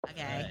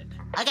Okay.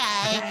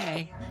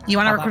 Okay. You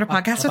want to record a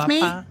podcast with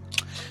me?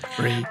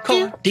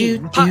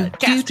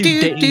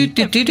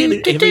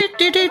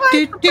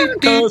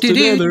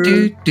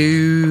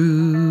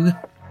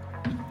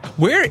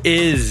 Where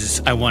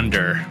is, I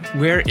wonder,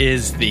 where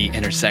is the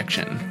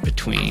intersection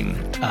between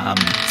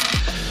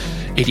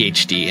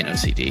ADHD and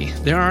OCD?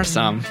 There are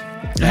some.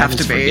 There have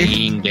to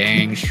be.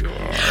 Dang, sure.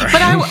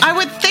 But I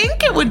would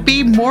think it would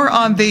be more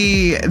on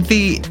the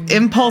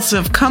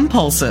impulsive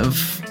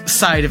compulsive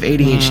side of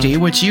ADHD,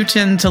 which you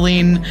tend to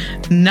lean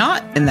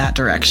not in that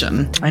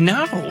direction. I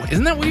know.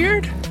 Isn't that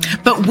weird?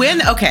 But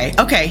when,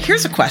 okay,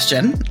 here's a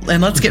question,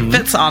 and let's get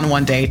Fitz on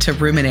one day to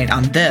ruminate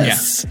on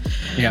this.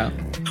 Yeah.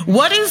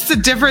 What is the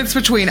difference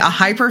between a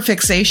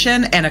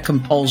hyperfixation and a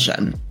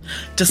compulsion?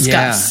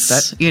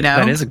 Discuss,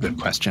 that is a good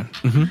question.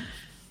 Mm-hmm.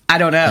 I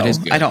don't know.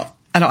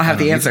 I don't have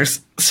the answers.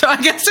 So I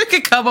guess we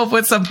could come up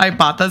with some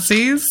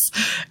hypotheses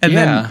and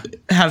then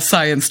have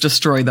science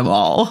destroy them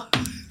all.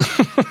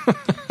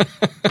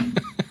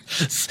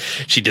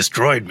 She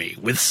destroyed me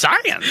with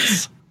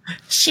science.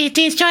 She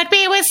destroyed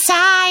me with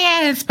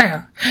science. We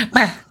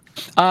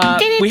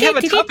have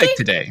a topic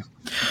today.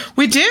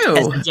 We do.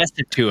 As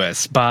suggested to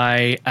us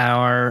by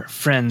our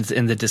friends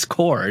in the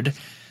Discord,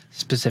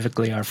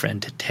 specifically our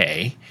friend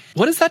Tay.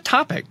 What is that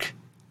topic,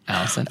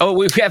 Allison? Oh,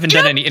 we haven't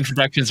done any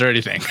introductions or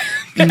anything.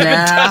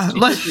 Nah,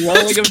 let's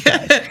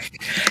get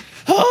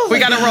we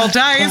got to roll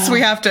dice.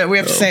 We have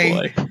to say,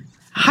 boy.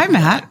 Hi,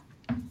 Matt.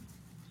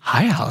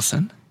 Hi,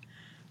 Allison.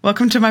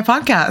 Welcome to my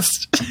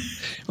podcast.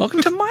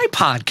 Welcome to my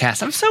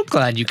podcast. I'm so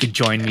glad you could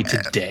join me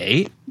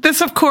today. This,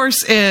 of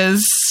course,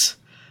 is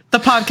the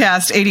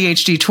podcast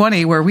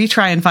ADHd20, where we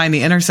try and find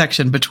the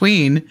intersection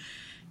between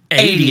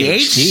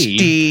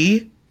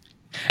ADHD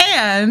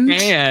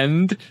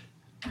and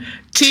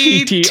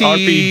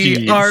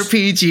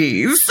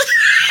TTRPGs.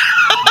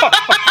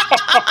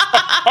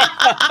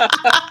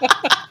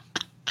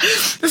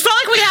 It's not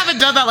like we haven't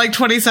done that like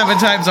 27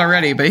 times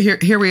already, but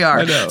here we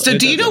are. So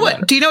do you know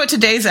what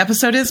today's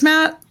episode is,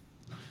 Matt?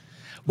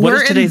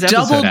 We're in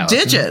double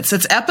digits.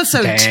 It's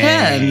episode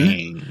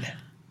 10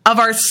 of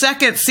our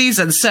second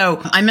season. So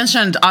I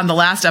mentioned on the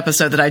last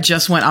episode that I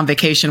just went on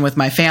vacation with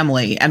my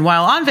family. And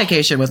while on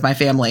vacation with my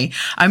family,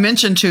 I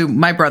mentioned to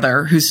my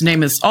brother, whose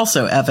name is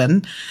also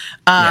Evan,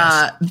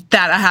 that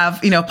I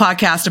have, a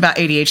podcast about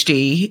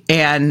ADHD.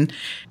 And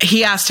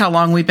he asked how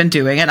long we've been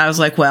doing it. And I was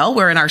like, well,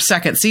 we're in our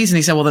second season.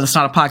 He said, well, then it's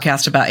not a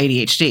podcast about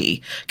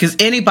ADHD, because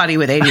anybody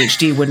with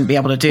ADHD wouldn't be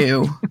able to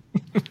do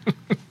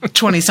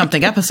 20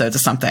 something episodes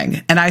of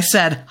something. And I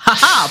said,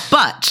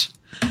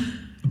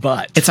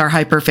 but it's our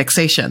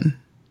hyperfixation.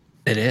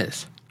 It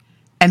is.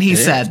 And he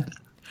said,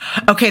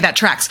 okay, that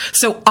tracks.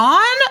 So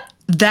on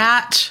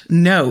that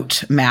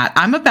note, Matt,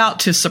 I'm about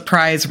to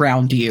surprise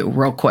round you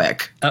real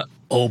quick.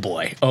 Oh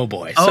boy.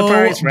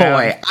 Surprise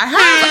round.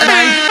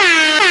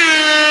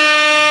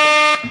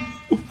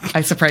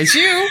 I surprise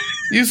you.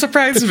 You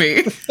surprise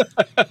me.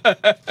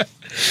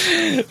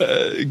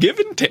 Give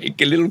and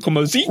take a little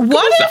comosito.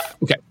 What if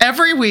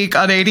every week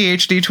on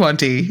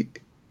ADHd20,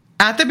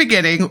 at the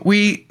beginning,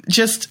 we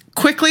just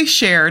quickly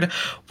shared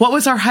what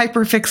was our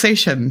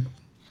hyperfixation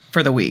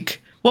for the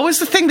week? What was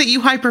the thing that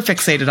you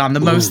hyperfixated on the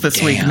most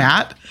this week,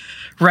 Matt?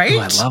 Right? Ooh,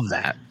 I love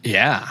that.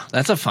 Yeah,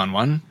 that's a fun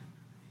one.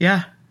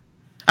 Yeah.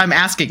 I'm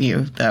asking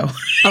you, though.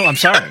 Oh, I'm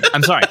sorry.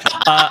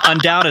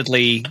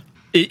 Undoubtedly,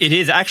 it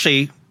is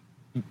actually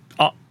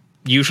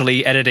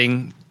usually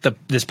editing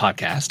this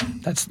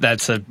podcast.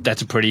 That's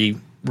a pretty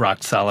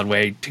rock solid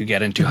way to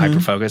get into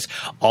hyperfocus.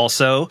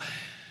 Also,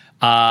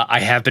 I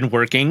have been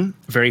working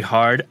very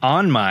hard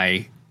on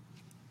my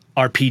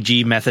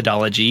RPG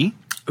methodology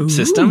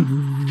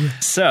system.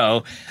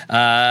 So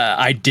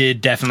I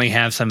did definitely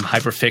have some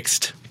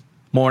hyperfixed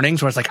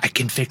mornings where it's like, I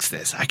can fix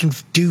this. I can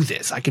do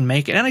this. I can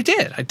make it. And I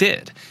did.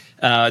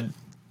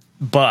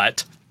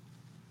 But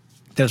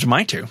those are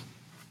my two.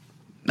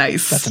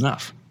 Nice. That's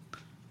enough.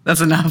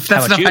 That's enough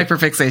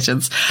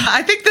hyperfixations.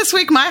 I think this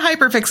week my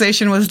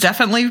hyperfixation was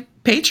definitely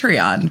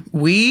Patreon.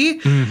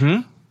 We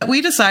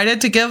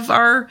decided to give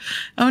our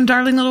own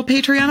darling little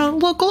Patreon a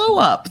little glow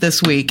up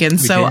this week. And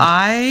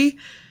I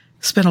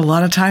spent a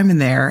lot of time in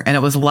there, and it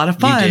was a lot of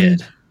fun. You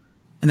did.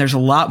 And there's a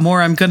lot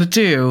more I'm going to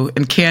do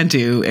and can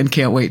do and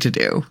can't wait to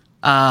do.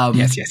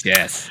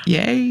 Yes.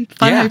 Yay.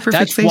 Fun hyperfixations.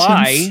 That's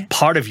why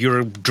part of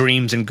your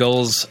dreams and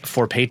goals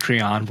for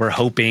Patreon, we're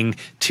hoping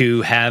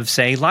to have,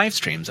 say, live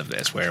streams of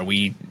this where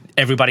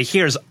everybody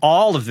hears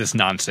all of this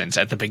nonsense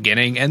at the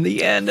beginning and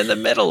the end and the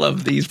middle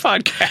of these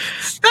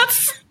podcasts.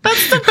 That's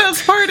the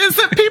best part, is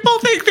that people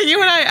think that you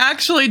and I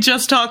actually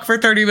just talk for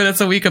 30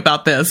 minutes a week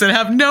about this and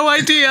have no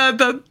idea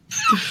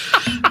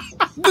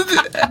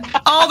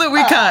all that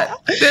we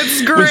cut.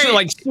 It's great. It's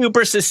like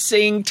super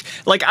succinct.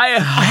 Like I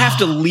have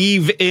to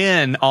leave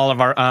in all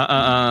of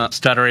our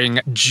stuttering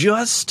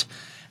just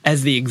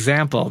as the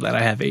example that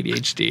I have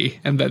ADHD,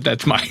 and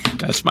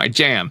that's my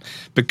jam,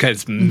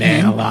 because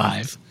man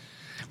alive.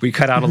 We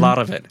cut out a lot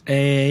of it.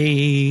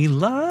 A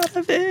lot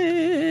of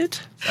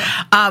it.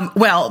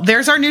 Well,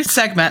 there's our new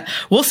segment.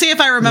 We'll see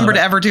if I remember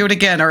to ever do it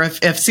again, or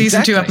if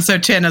season 2,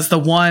 episode 10 is the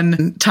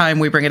one time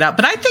we bring it up.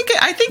 But I think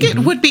it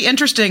would be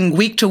interesting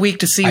week to week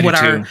to see what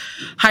our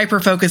hyper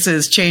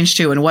focuses change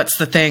to, and what's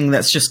the thing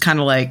that's just kind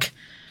of like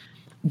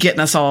getting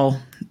us all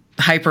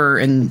hyper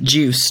and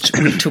juiced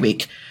week to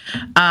week.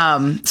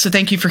 So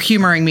thank you for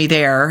humoring me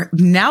there.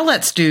 Now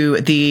let's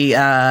do the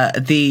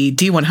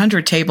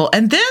D100 table,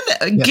 and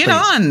then get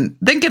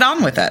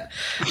on with it.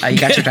 You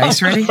got your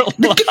dice ready? Get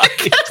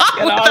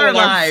on with our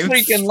lives.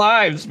 Freaking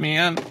lives,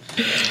 man.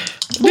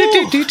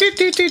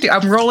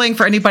 I'm rolling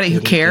for anybody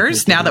who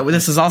cares. Now that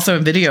this is also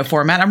in video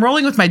format, I'm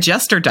rolling with my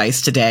Jester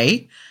dice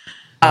today.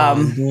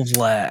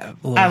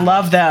 I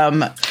love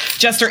them.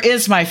 Jester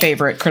is my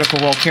favorite Critical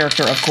Role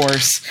character, of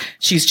course.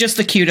 She's just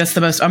the cutest,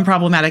 the most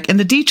unproblematic. And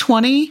the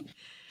D20,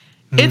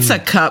 it's a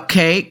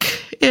cupcake.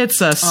 It's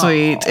a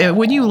sweet.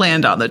 When you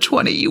land on the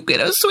 20, you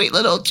get a sweet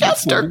little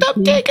Jester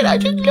cupcake, and I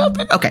just love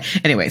it. Okay.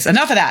 Anyways,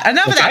 enough of that.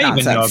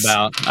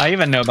 I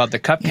even know about the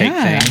cupcake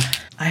thing.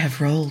 I have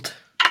rolled.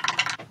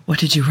 What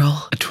did you roll?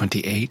 A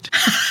 28.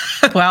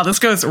 Wow, this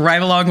goes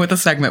right along with the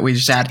segment we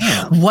just had.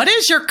 What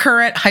is your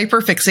current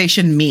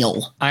hyperfixation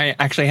meal? I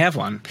actually have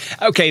one.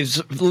 Okay,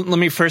 so let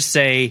me first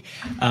say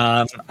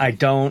I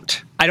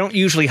don't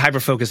usually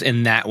hyperfocus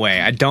in that way.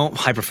 I don't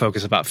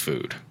hyperfocus about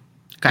food.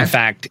 Okay. In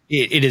fact,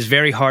 it is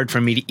very hard for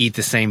me to eat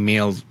the same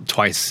meal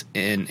twice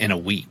in a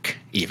week,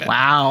 even.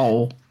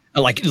 Wow.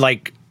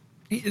 Like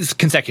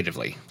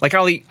consecutively. Like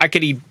I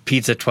could eat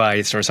pizza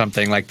twice or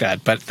something like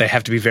that, but they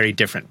have to be very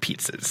different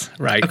pizzas,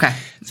 right? Okay.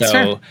 So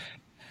sure.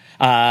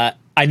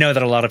 I know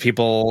that a lot of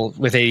people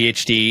with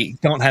ADHD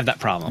don't have that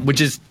problem,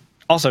 which is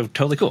also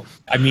totally cool.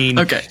 I mean,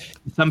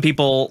 some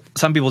people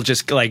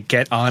just like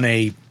get on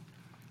a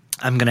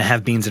I'm going to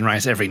have beans and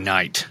rice every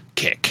night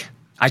kick.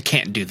 I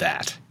can't do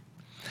that.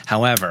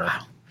 However,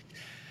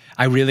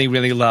 I really,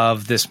 really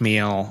love this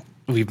meal.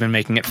 We've been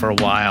making it for a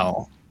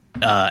while.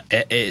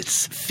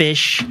 It's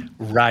fish,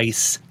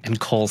 rice, and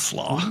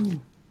coleslaw.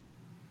 Ooh.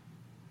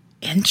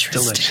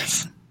 Interesting.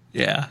 Delicious.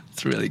 Yeah,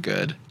 it's really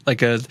good.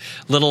 Like a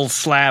little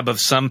slab of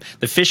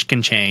the fish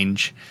can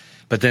change,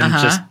 but then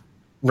just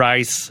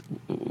rice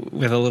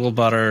with a little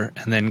butter,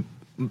 and then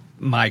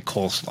my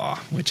coleslaw,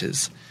 which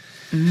is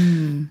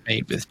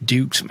made with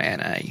Duke's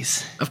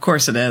mayonnaise. Of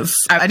course it is.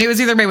 I knew it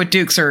was either made with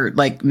Duke's or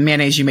like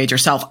mayonnaise you made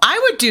yourself. I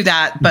would do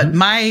that, but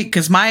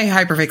because my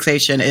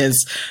hyperfixation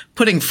is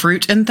putting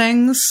fruit in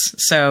things.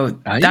 So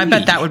I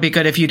bet that would be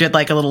good if you did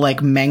like a little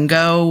like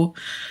mango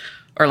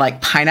or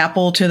like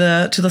pineapple to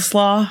the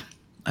slaw.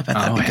 I bet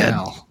that'd be good.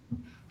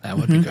 That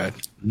would be good.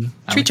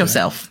 Treat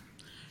yourself.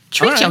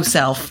 Treat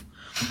yourself.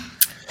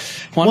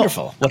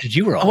 Wonderful. What did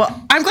you roll?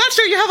 Well, I'm glad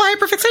to know you have a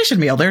hyperfixation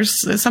meal.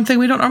 There's something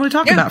we don't normally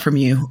talk about from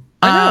you.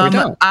 I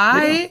know,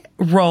 I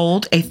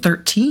rolled a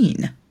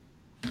 13.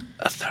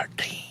 A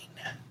 13.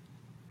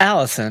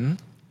 Allison,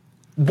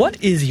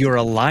 what is your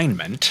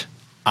alignment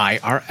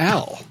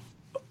IRL?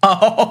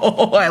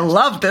 Oh, I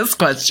love this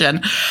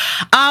question.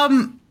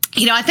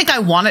 I think I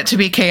want it to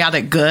be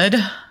chaotic good.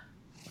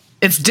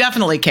 It's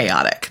definitely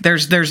chaotic.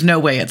 There's no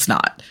way it's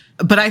not.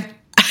 But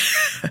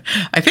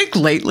I think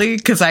lately,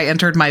 because I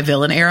entered my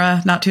villain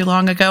era not too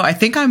long ago, I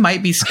think I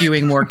might be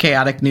skewing more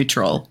chaotic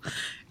neutral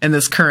in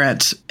this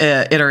current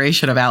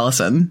iteration of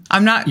Allison.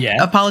 I'm not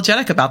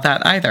apologetic about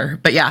that either.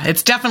 But yeah,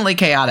 it's definitely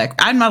chaotic.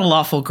 I'm not a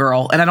lawful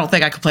girl, and I don't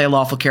think I could play a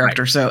lawful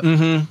character. Right.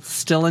 So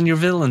still in your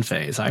villain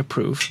phase, I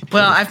approve.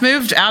 Well, I've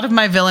moved out of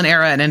my villain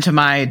era and into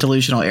my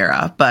delusional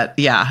era. But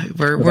yeah,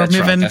 we're moving.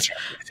 Right. That's right.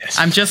 Yes.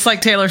 I'm just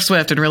like Taylor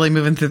Swift and really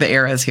moving through the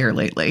eras here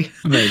lately.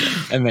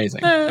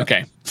 Amazing.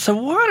 Okay. So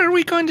what are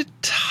we going to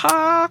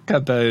talk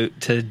about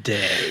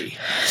today?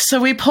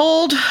 So we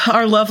polled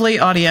our lovely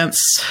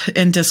audience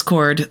in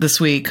Discord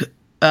this week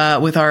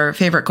with our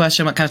favorite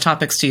question, what kind of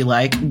topics do you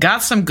like?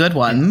 Got some good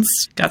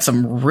ones. Got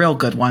some real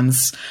good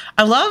ones.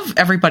 I love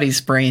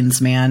everybody's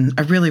brains, man.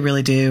 I really,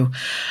 really do.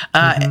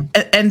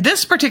 And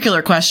this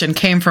particular question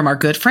came from our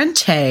good friend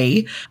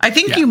Tay. I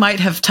think you might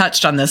have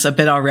touched on this a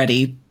bit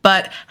already,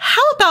 but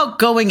how about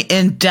going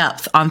in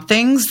depth on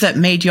things that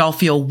made y'all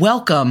feel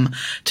welcome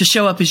to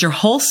show up as your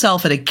whole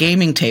self at a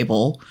gaming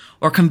table?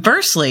 Or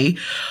conversely,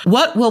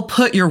 what will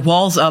put your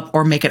walls up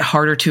or make it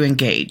harder to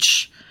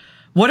engage?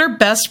 What are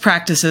best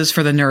practices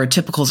for the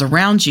neurotypicals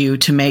around you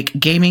to make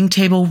gaming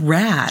table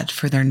rad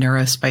for their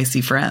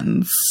neurospicy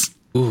friends?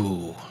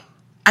 Ooh.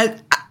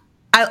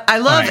 I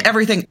love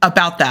everything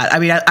about that. I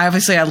mean,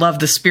 I love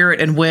the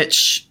spirit in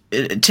which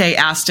Tay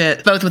asked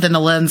it, both within the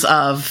lens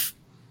of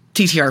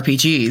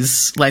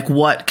TTRPGs, like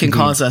what can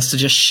cause us to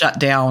just shut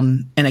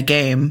down in a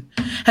game.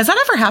 Has that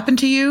ever happened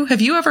to you?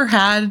 Have you ever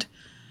had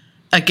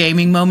a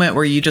gaming moment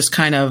where you just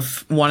kind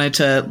of wanted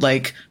to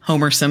like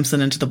Homer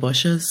Simpson into the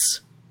bushes?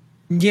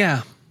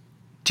 Yeah.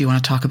 Do you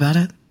want to talk about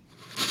it?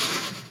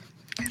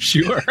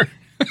 Sure.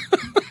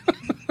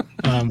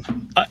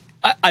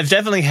 I've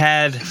definitely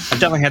had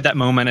that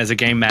moment as a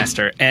game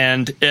master,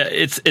 and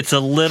it's a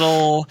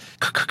little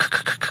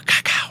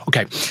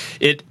okay.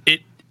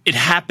 It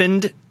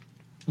happened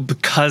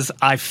because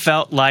I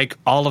felt like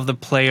all of the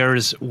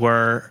players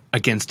were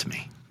against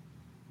me.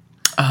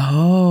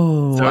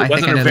 Oh, so I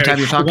think I know the time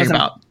you're talking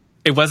about.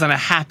 It wasn't a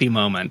happy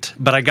moment,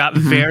 but I got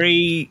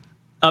very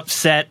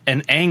upset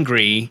and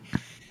angry,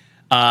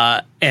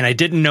 and I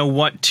didn't know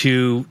what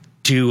to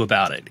do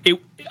about it.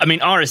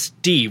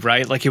 RSD,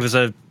 right? Like, it was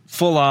a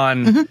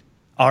full-on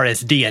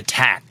RSD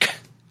attack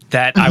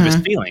that I was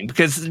feeling,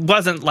 because it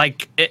wasn't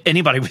like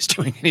anybody was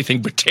doing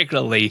anything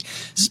particularly.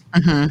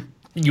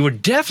 You were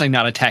definitely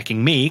not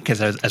attacking me,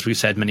 because as we've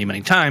said many,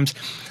 many times,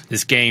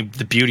 this game,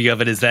 the beauty of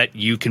it is that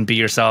you can be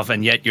yourself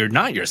and yet you're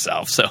not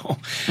yourself. So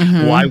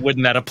why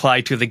wouldn't that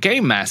apply to the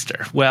game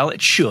master? Well,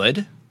 it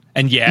should.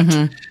 And yet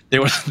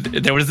there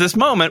was this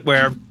moment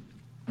where,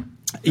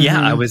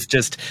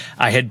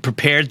 I had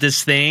prepared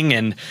this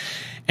thing,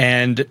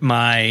 and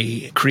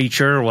my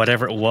creature, or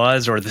whatever it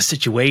was, or the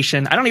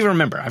situation, I don't even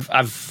remember.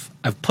 I've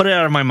put it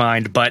out of my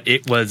mind, but I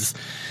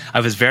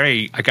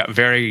got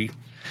very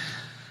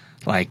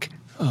like,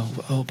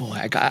 oh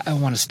boy, I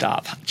want to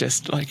stop.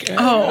 Just like,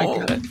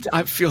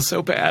 I feel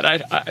so bad.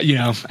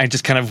 I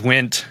just kind of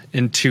went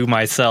into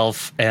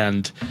myself,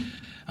 and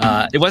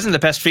it wasn't the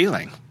best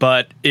feeling,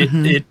 but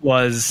it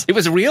was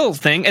a real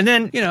thing. And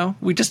then,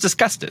 we just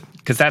discussed it,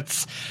 because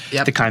that's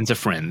the kinds of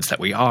friends that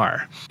we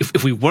are.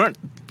 If we weren't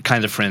the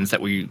kinds of friends that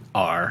we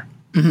are,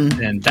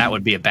 then that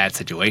would be a bad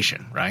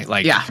situation, right?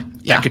 Like,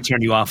 that could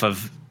turn you off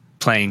of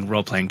playing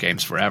role-playing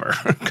games forever.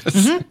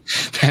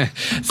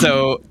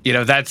 So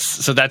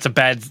that's a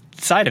bad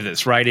side of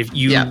this, right?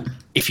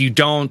 If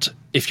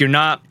you're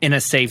not in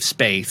a safe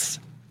space,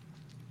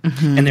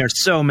 and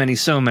there's so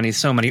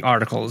many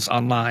articles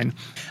online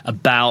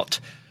about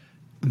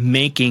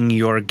making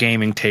your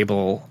gaming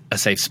table a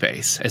safe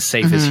space, as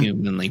safe as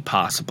humanly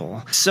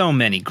possible. So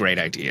many great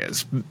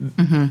ideas.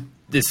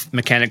 This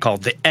mechanic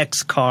called the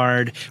X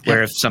card,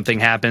 where if something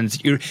happens,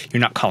 you're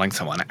not calling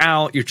someone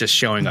out. You're just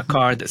showing a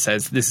card that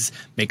says, this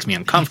makes me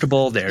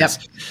uncomfortable. There's,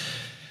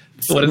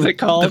 what is it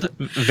called?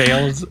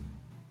 Veils?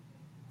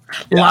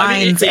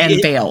 Lines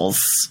and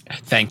veils.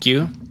 Thank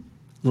you.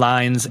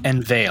 Lines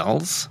and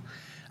veils.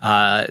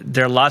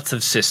 There are lots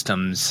of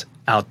systems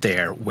out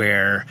there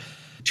where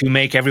to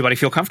make everybody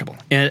feel comfortable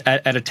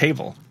at a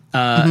table.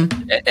 And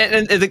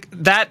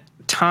that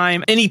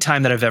time, any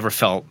time that I've ever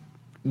felt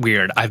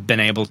weird, I've been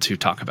able to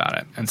talk about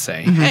it and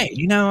say, hey,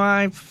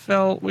 I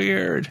felt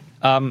weird.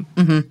 How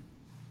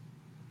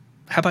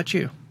about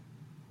you?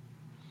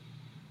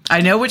 I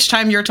know which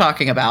time you're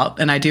talking about,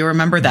 and I do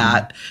remember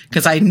that,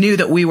 because I knew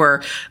that we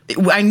were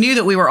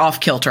off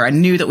kilter. I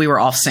knew that we were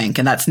off sync,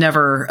 and that's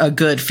never a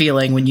good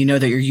feeling when you know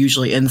that you're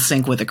usually in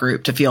sync with a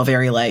group, to feel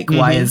very like,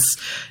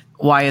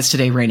 why is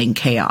today raining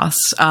chaos?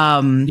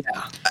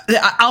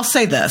 I'll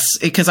say this,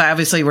 because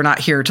obviously we're not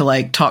here to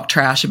like talk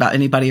trash about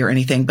anybody or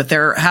anything, but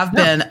there have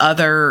been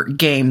other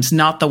games,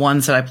 not the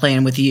ones that I play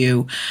in with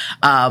you,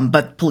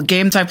 but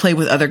games I played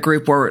with other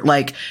group where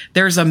like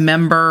there's a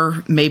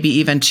member, maybe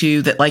even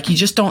two, that like you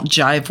just don't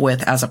jive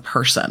with as a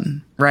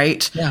person,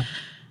 right? Yeah.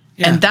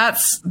 And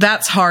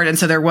that's hard. And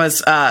so there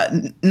was,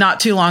 not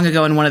too long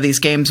ago in one of these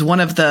games, one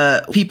of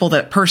the people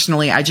that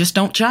personally I just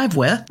don't jive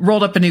with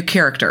rolled up a new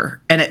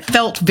character, and it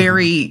felt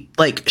very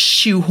like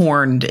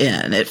shoehorned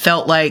in. It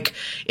felt like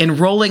in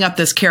rolling up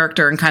this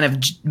character, and kind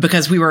of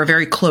because we were a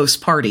very close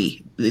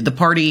party, the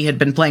party had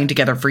been playing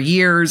together for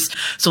years.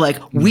 So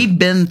like we'd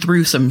been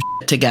through some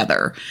shit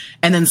together.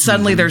 And then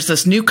suddenly there's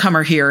this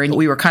newcomer here, and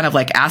we were kind of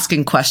like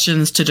asking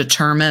questions to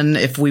determine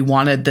if we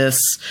wanted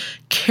this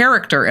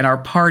character in our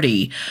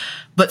party.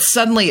 But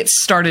suddenly it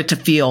started to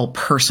feel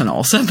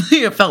personal.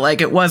 Suddenly it felt like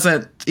it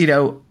wasn't,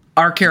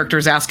 our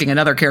characters asking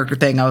another character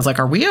thing. I was like,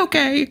 are we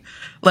okay?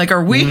 Like,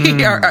 are we,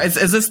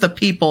 is this the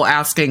people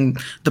asking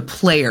the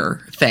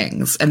player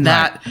things? And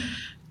that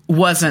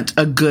wasn't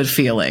a good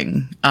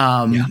feeling.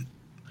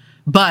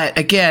 But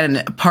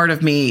again, part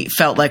of me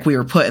felt like we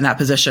were put in that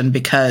position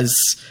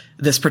because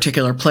this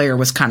particular player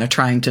was kind of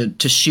trying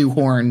to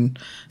shoehorn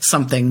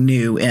something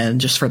new in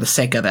just for the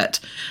sake of it.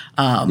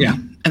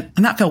 And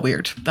that felt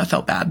weird. That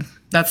felt bad.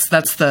 That's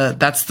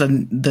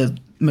the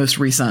most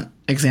recent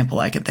example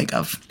I can think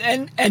of.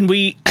 And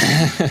we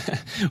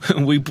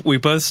we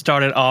both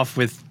started off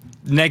with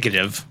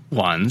negative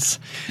ones.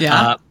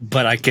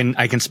 But I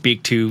can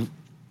speak to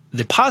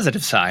the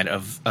positive side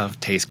of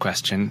Tay's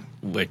question,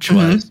 which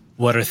was,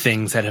 what are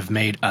things that have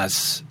made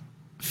us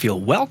feel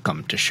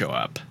welcome to show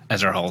up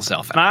as our whole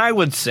self? And I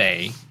would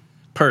say,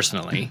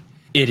 personally,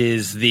 it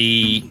is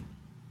the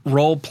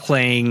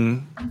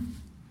role-playing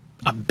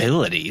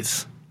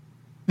abilities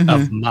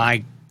of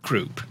my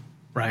group,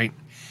 right?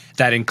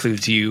 That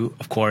includes you,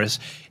 of course.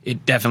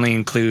 It definitely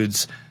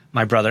includes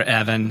my brother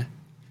Evan,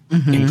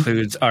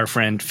 includes our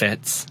friend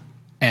Fitz,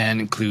 and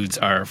includes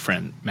our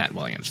friend Matt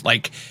Williams.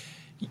 Like,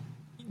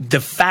 the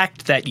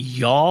fact that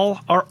y'all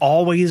are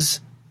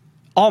almost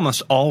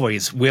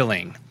always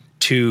willing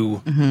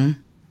to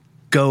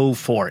go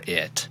for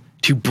it,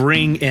 to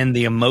bring in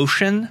the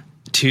emotion,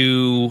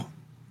 to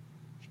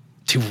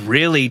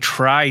really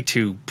try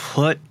to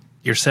put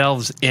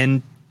yourselves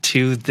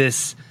into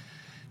this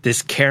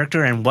this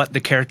character and what the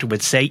character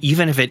would say,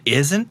 even if it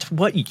isn't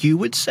what you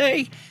would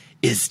say,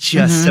 is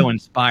just so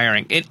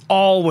inspiring. It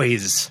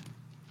always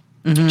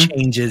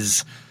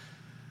changes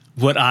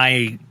what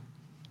I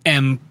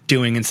am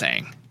doing and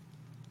saying.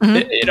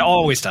 It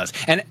always does.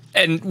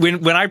 And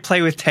when I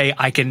play with Tay,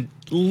 I can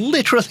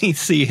literally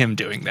see him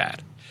doing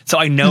that. So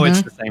I know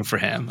it's the same for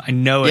him. I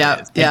know it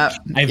is.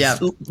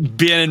 I've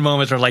been in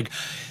moments where like,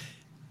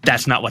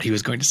 that's not what he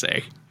was going to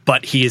say.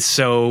 But he is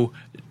so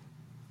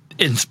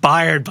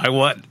inspired by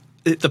what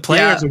the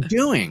players are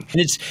doing.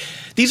 And it's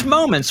these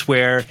moments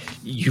where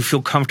you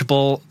feel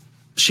comfortable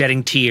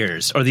shedding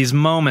tears, or these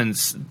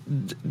moments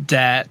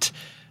that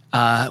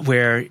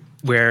where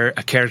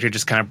a character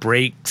just kind of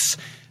breaks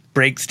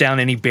down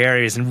any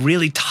barriers and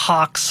really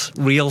talks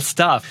real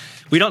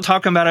stuff. We don't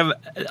talk about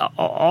it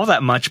all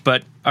that much,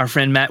 but our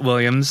friend Matt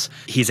Williams,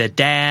 he's a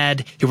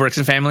dad. He works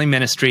in family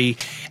ministry.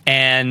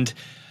 And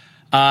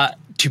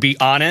to be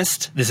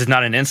honest, this is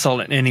not an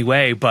insult in any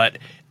way, but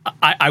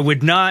I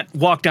would not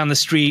walk down the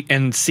street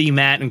and see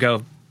Matt and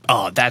go,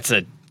 oh, that's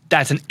an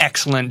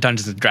excellent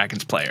Dungeons &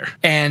 Dragons player.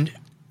 And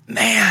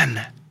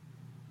man,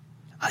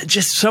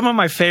 just some of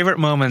my favorite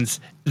moments,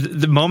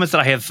 the moments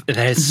that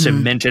has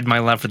cemented my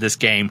love for this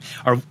game,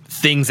 are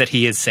things that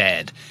he has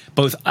said,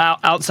 both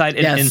outside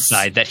and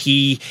inside, that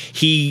he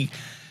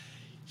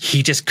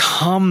just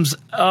comes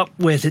up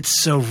with.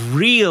 It's so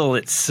real.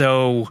 It's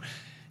so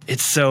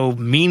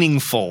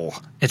meaningful.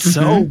 It's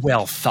so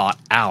well thought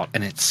out,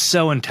 and it's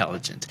so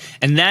intelligent.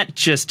 And that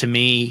just, to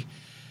me,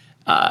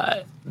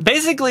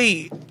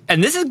 basically,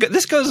 and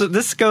this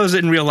goes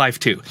in real life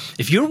too.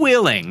 If you're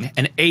willing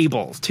and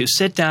able to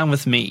sit down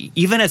with me,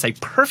 even as a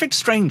perfect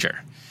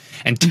stranger,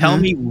 and tell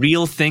me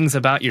real things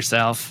about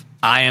yourself,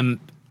 I am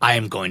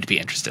going to be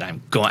interested.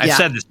 I've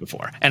said this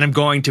before, and I'm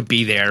going to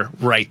be there,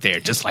 right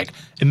there, just like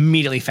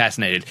immediately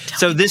fascinated.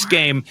 So this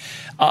game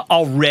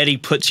already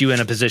puts you in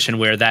a position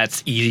where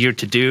that's easier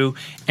to do,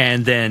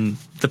 and then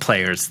the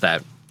players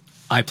that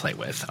I play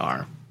with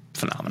are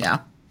phenomenal. Yeah.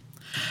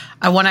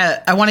 I want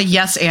to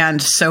yes and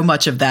so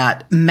much of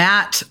that.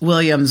 Matt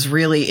Williams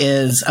really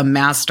is a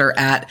master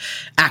at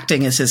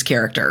acting as his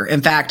character.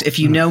 In fact, if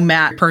you know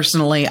Matt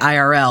personally,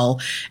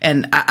 IRL,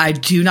 and I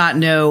do not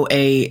know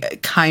a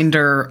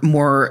kinder,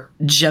 more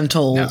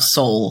gentle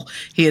soul.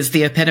 He is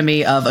the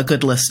epitome of a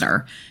good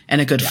listener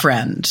and a good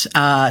friend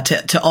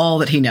to all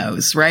that he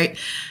knows, right?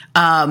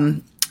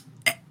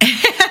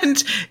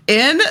 And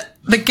in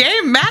the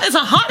game, Matt is a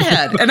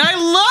hothead, and I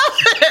love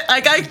it.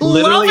 Like, I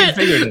love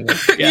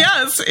it.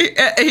 Yes,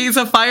 he's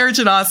a fire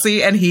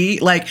genasi, and he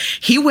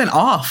went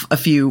off a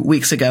few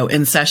weeks ago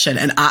in session,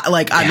 and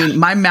I mean,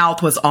 my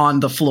mouth was on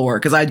the floor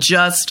because I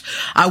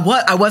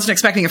wasn't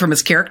expecting it from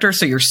his character.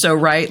 So you're so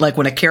right. Like,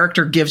 when a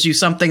character gives you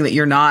something that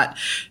you're not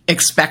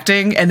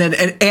expecting, and then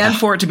and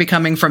for it to be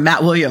coming from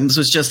Matt Williams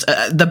was just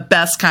the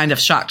best kind of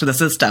shock to the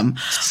system.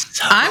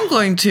 I'm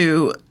going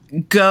to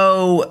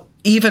go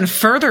even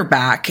further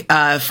back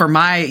for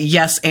my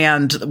yes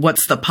and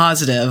what's the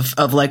positive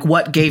of like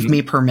what gave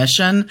me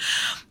permission.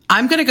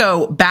 I'm going to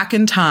go back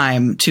in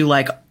time to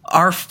like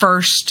our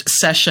first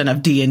session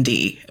of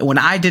D&D when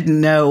I didn't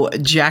know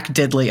jack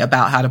diddly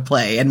about how to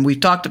play. And we've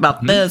talked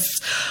about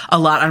this a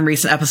lot on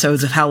recent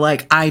episodes of how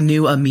like I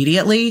knew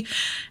immediately.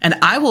 And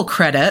I will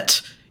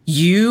credit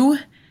you,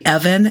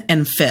 Evan,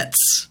 and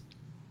Fitz.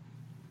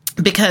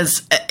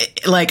 Because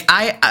like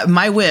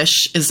my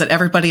wish is that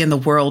everybody in the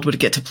world would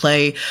get to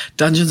play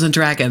Dungeons and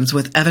Dragons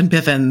with Evan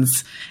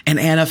Bivens and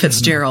Anna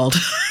Fitzgerald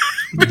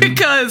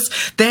because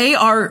they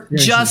are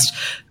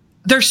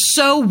they're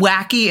so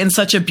wacky in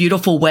such a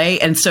beautiful way.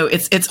 And so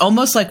it's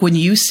almost like when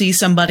you see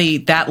somebody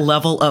that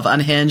level of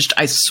unhinged,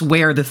 I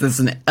swear this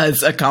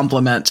is a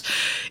compliment.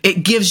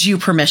 It gives you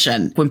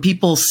permission. When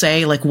people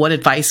say like, what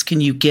advice can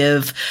you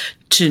give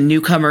to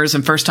newcomers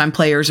and first-time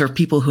players or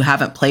people who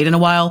haven't played in a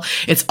while,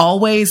 it's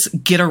always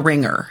get a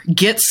ringer.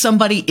 Get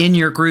somebody in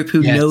your group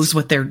who knows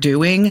what they're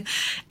doing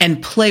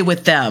and play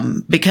with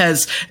them,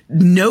 because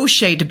no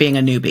shade to being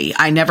a newbie.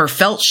 I never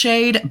felt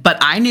shade, but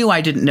I knew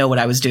I didn't know what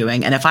I was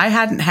doing. And if I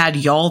hadn't had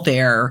y'all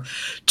there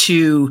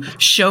to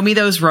show me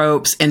those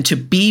ropes and to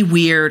be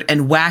weird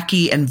and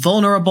wacky and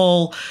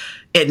vulnerable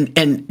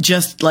and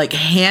just like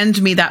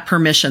hand me that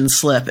permission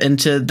slip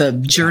into the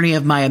journey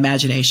of my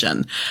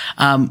imagination,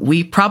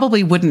 we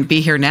probably wouldn't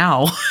be here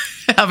now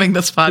having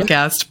this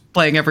podcast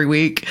playing every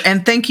week.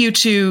 And thank you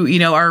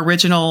to, our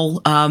original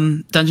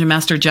Dungeon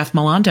Master, Jeff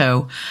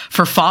Milando,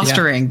 for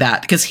fostering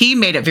that, because he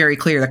made it very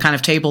clear the kind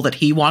of table that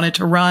he wanted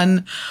to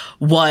run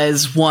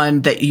was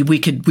one that we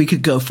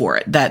could go for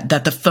it,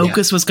 that the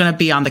focus was going to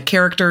be on the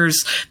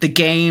characters, the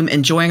game,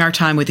 enjoying our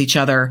time with each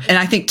other. And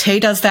I think Tay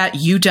does that.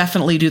 You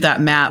definitely do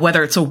that, Matt,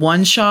 whether it's a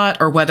one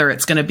shot or whether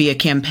it's going to be a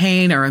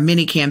campaign or a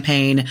mini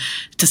campaign,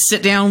 to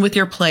sit down with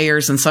your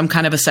players in some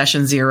kind of a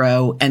session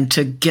zero and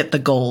to get the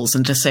goals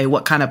and to say,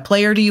 what kind of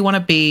player do you want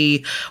to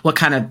be? What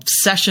kind of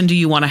session do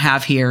you want to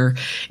have here?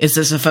 Is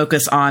this a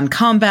focus on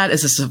combat?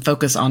 Is this a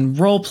focus on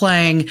role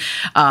playing?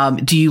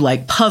 Do you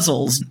like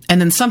puzzles?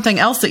 And then something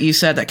else that you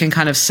said that can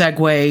kind of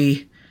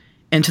segue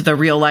into the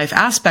real life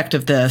aspect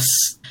of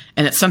this,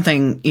 and it's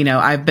something,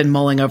 I've been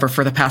mulling over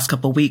for the past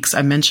couple of weeks.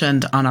 I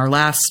mentioned on our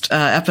last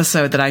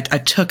episode that I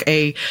took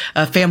a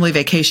family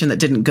vacation that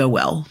didn't go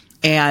well.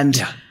 And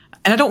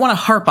I don't want to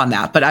harp on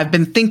that, but I've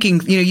been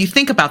thinking, you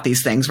think about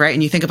these things, right?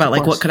 And you think about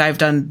what could I have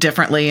done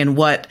differently and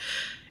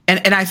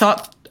and I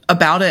thought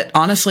about it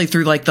honestly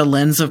through like the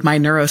lens of my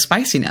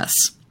neurospiciness.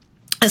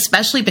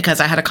 Especially because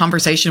I had a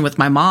conversation with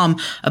my mom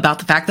about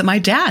the fact that my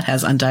dad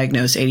has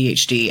undiagnosed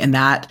ADHD, and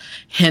that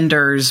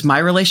hinders my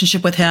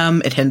relationship with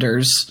him. It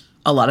hinders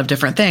a lot of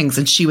different things.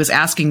 And she was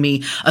asking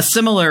me a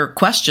similar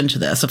question to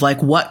this of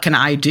like, what can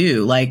I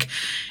do?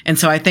 And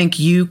so I think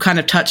you kind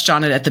of touched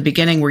on it at the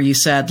beginning where you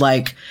said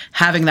like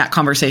having that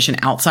conversation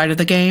outside of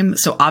the game.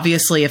 So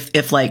obviously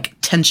if like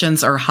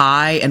tensions are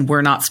high and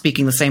we're not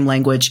speaking the same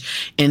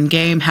language in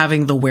game,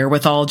 having the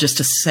wherewithal just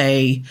to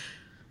say,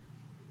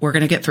 we're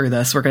going to get through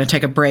this. We're going to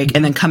take a break,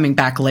 and then coming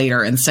back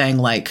later and saying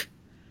like,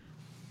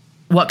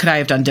 what could I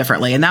have done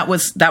differently? And that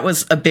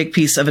was a big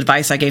piece of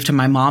advice I gave to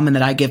my mom, and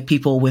that I give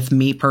people with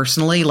me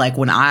personally. Like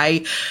when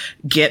I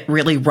get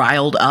really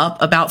riled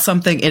up about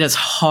something, it is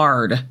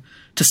hard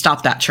to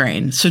stop that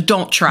train. So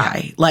don't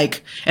try.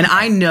 And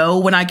I know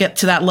when I get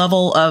to that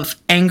level of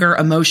anger,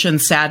 emotion,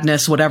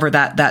 sadness, whatever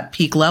that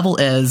peak level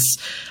is,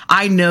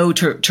 I know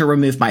to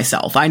remove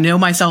myself. I know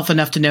myself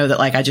enough to know that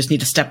like, I just need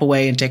to step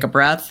away and take a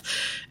breath.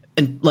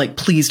 And like,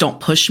 please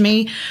don't push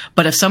me.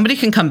 But if somebody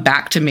can come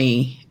back to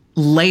me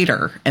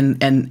later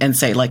and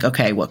say like,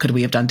 okay, what could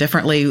we have done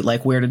differently?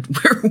 Like, where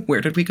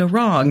did we go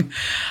wrong?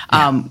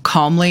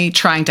 Calmly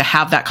trying to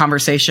have that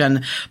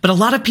conversation. But a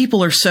lot of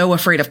people are so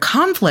afraid of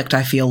conflict,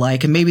 I feel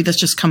like, and maybe this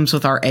just comes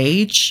with our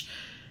age,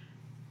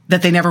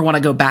 that they never want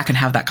to go back and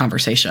have that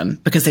conversation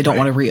because they don't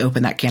want to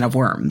reopen that can of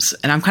worms.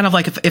 And I'm kind of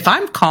like, if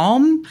I'm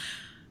calm,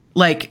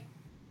 like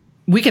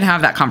we can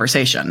have that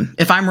conversation.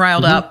 If I'm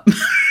riled up,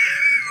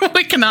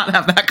 we cannot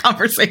have that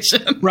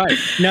conversation. Right.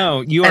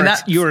 No,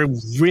 you're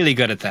really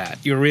good at that.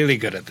 You're really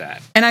good at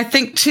that. And I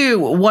think too,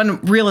 one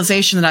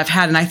realization that I've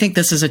had, and I think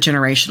this is a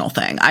generational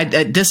thing.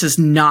 This is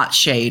not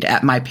shade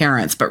at my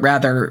parents, but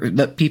rather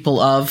the people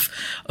of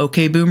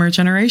okay boomer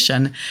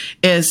generation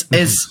is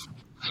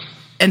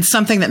and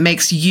something that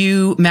makes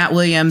you, Matt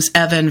Williams,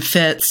 Evan,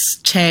 Fitz,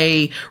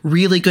 Tay,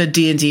 really good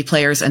D&D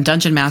players and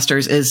dungeon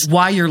masters is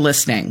why you're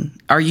listening.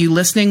 Are you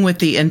listening with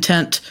the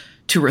intent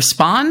to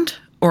respond?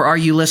 Or are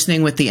you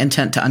listening with the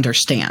intent to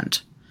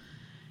understand?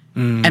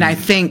 And I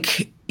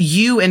think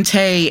you and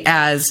Tay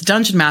as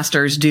dungeon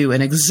masters do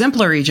an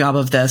exemplary job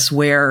of this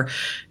where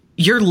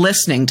you're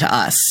listening to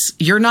us.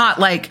 You're not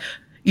like,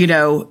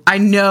 I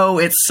know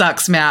it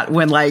sucks, Matt,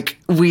 when like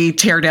we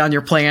tear down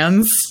your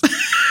plans,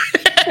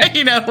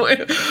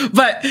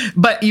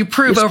 but you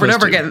prove over and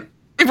over again.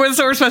 That's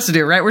what we're supposed to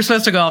do, right? We're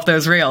supposed to go off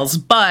those rails.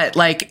 But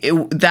like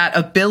that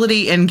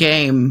ability in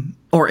game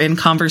or in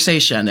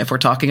conversation, if we're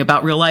talking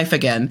about real life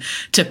again,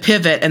 to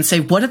pivot and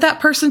say, what did that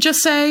person just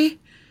say?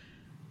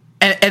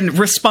 And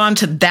respond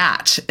to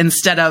that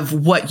instead of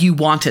what you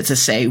wanted to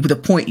say, the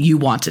point you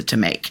wanted to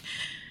make.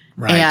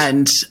 Right.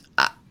 And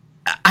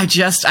I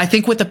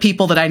think with the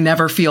people that I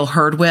never feel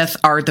heard with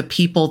are the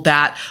people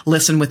that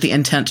listen with the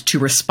intent to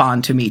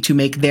respond to me, to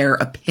make their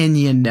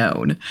opinion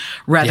known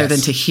rather than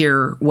to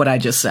hear what I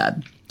just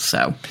said.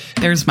 So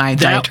there's my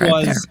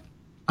diatribe there.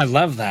 I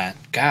love that.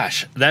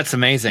 Gosh, that's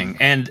amazing.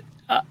 And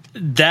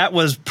that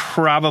was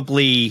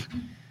probably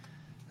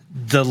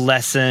the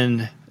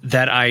lesson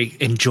that I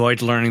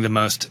enjoyed learning the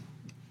most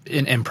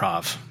in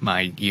improv,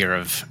 my year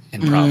of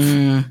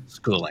improv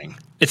schooling.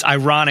 It's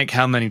ironic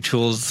how many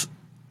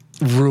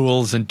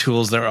rules and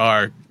tools there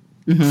are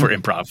for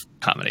improv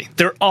comedy.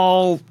 They're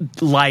all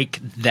like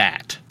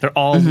that. They're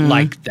all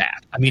like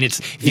that. I mean,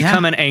 if you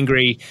come in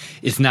angry,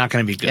 it's not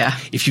going to be good. Yeah.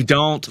 If you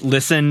don't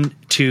listen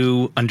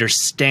to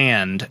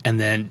understand and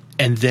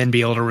then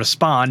be able to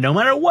respond, no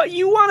matter what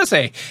you want to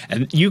say,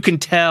 and you can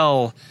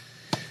tell.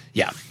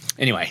 Yeah.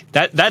 Anyway,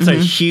 that's a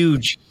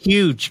huge,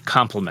 huge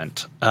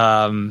compliment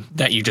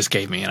that you just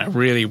gave me, and I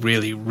really,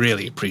 really,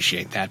 really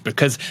appreciate that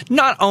because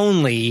not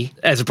only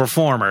as a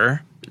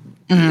performer.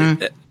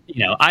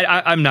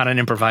 I'm not an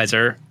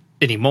improviser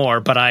anymore,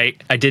 but I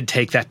did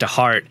take that to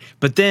heart.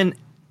 But then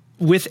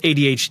with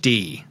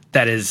ADHD,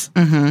 that is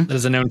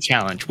a known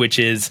challenge, which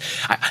is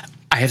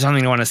I have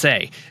something I want to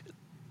say.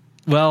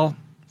 Well,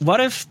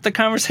 what if the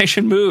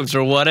conversation moves,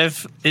 or what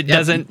if it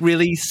doesn't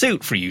really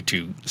suit for you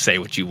to say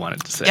what you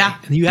wanted to say? Yeah.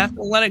 And you have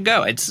to let it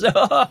go. It's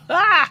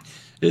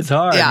it's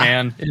hard,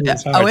 man.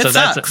 It's hard. Oh, it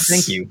sucks.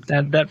 Thank you.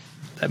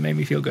 That made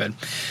me feel good.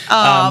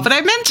 But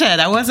I meant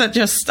it. I wasn't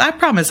just, I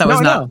promise I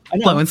was not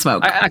blowing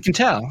smoke. I can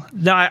tell.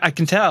 No, I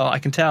can tell. I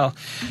can tell.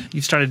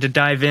 You started to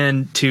dive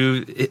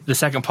into the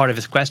second part of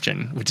his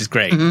question, which is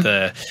great.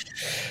 The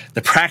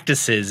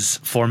practices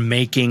for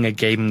making a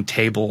gaming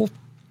table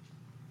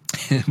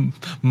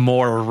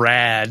more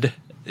rad,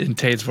 in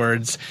Tay's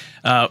words,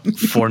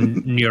 for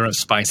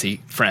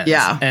neurospicy friends.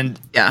 Yeah.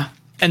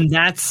 And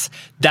that's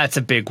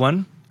a big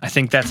one. I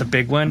think that's a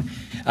big one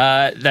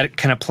that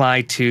can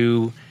apply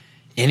to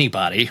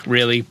anybody,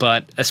 really,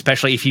 but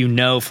especially if you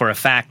know for a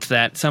fact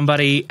that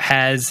somebody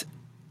has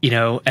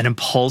an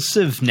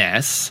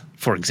impulsiveness,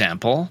 for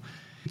example,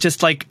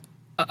 just like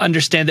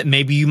understand that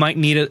maybe you might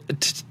need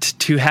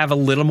to have a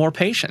little more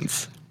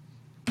patience.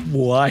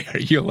 Why are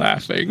you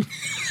laughing?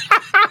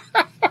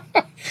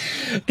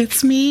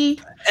 It's me.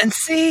 And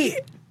see,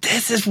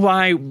 this is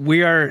why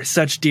we are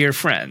such dear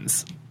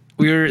friends.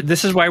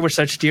 This is why we're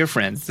such dear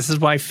friends. This is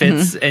why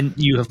Fitz and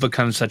you have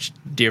become such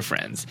dear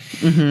friends.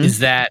 Is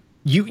that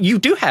you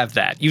do have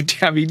that. You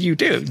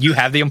do. You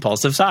have the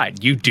impulsive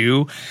side. You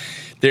do.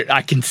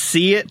 I can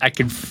see it. I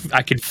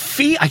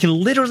can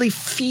literally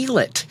feel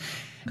it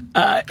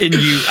in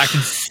you. I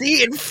can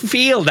see and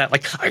feel that.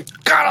 Like, I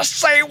gotta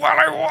say what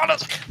I want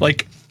to.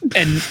 Like,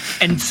 and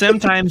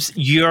sometimes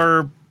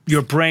your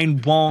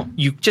brain won't.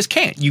 You just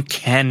can't. You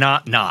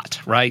cannot not.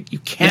 Right. You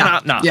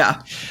cannot not.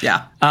 Yeah.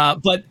 Yeah.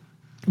 But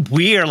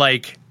we are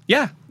like,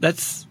 yeah,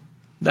 that's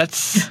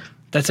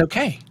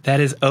okay. That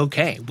is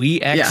okay.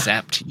 We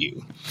accept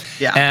you.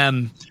 Yeah.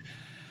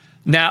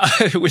 Now,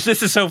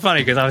 this is so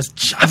funny because I was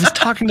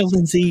talking to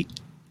Lindsay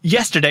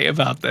yesterday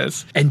about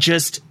this, and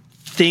just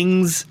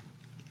things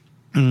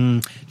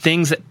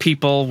that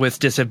people with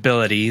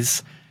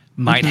disabilities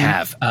might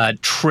have,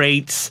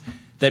 traits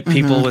that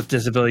people with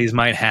disabilities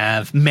might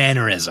have,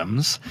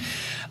 mannerisms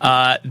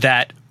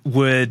that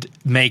would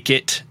make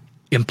it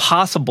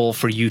impossible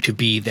for you to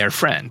be their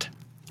friend,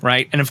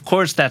 right? And of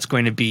course, that's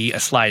going to be a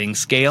sliding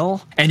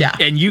scale.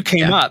 And you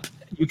came up.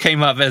 You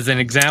came up as an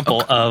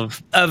example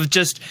of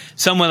just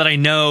someone that I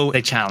know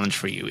a challenge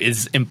for you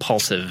is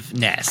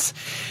impulsiveness.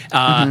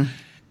 And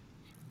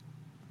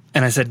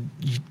I said,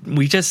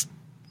 we just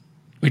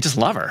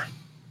love her.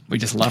 We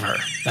just love her.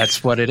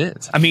 That's what it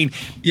is. I mean,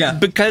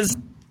 because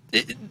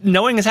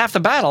knowing is half the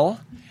battle.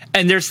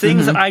 And there's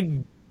things that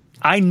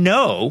I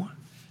know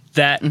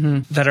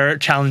that are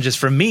challenges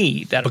for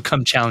me that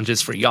become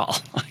challenges for y'all.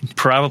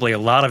 Probably a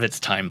lot of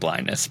it's time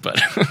blindness,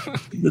 but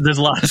there's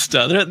a lot of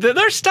stuff.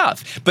 There's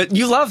stuff, but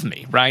you love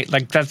me, right?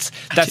 Like that's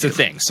the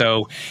thing.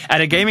 So at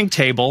a gaming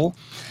table,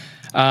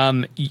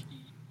 you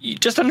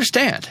just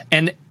understand.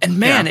 And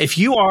man, if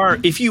you are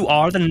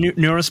the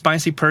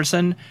neurospicy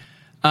person,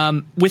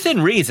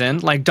 within reason,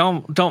 like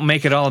don't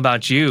make it all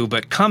about you,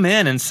 but come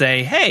in and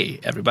say,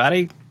 hey,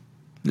 everybody,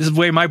 this is the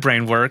way my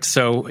brain works.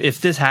 So if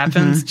this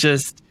happens,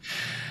 just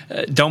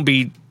don't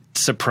be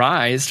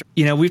surprised.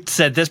 We've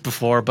said this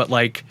before, but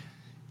like,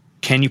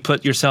 can you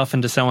put yourself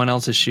into someone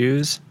else's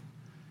shoes?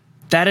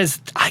 That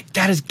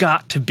has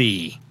got to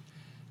be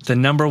the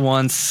number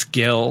one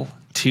skill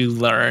to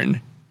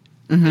learn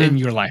in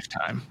your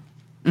lifetime.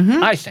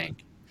 I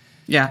think.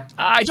 Yeah.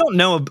 I don't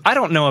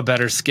know a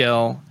better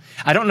skill.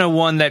 I don't know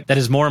one that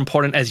is more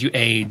important as you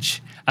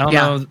age. I don't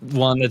know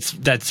one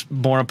that's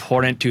more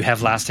important to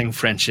have lasting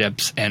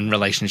friendships and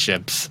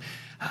relationships.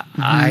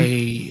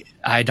 I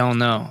don't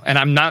know. And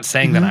I'm not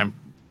saying that I'm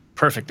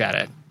perfect at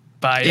it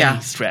by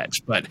any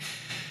stretch, but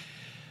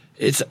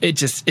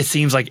it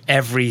seems like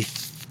every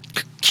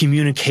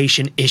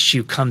communication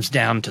issue comes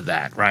down to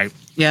that, right?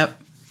 Yep.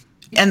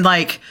 And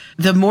like,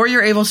 the more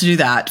you're able to do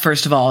that,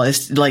 first of all,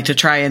 is like to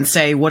try and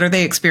say, what are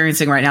they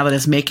experiencing right now that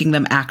is making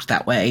them act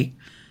that way?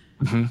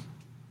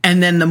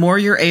 And then the more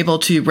you're able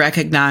to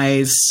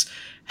recognize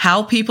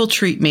how people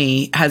treat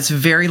me has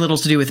very little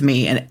to do with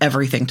me and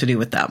everything to do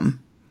with them.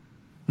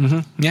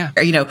 Yeah.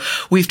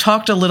 We've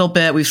talked a little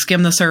bit, we've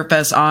skimmed the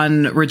surface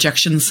on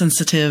rejection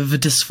sensitive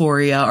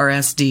dysphoria,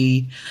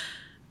 RSD.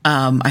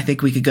 I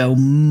think we could go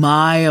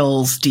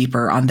miles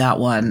deeper on that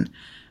one.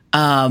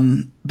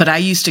 But I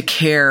used to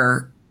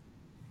care,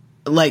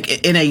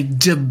 like, in a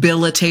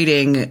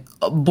debilitating,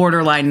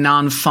 borderline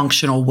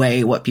non-functional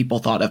way, what people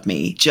thought of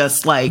me.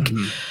 Just like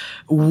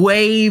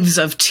waves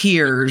of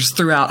tears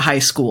throughout high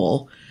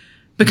school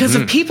because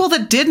of people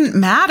that didn't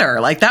matter.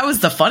 Like, that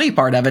was the funny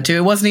part of it too.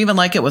 It wasn't even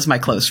like it was my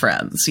close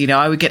friends.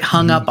 I would get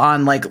hung up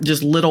on like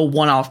just little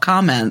one-off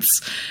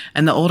comments.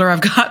 And the older I've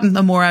gotten,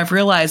 the more I've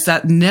realized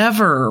that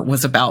never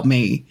was about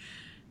me.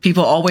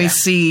 People always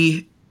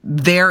see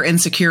their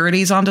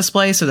insecurities on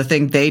display. So the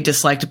thing they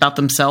disliked about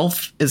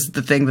themselves is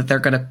the thing that they're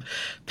going to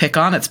pick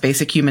on. It's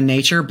basic human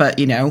nature. But,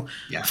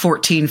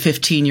 14,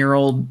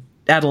 15-year-old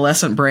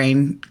adolescent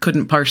brain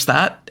couldn't parse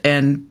that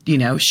and,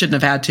 shouldn't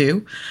have had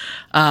to.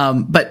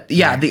 But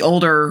the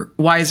older,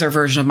 wiser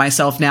version of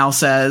myself now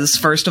says,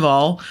 first of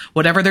all,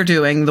 whatever they're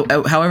doing,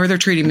 however they're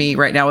treating me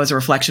right now is a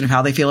reflection of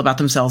how they feel about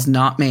themselves,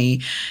 not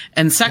me.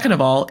 And second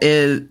of all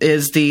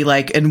is the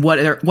like, and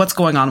what's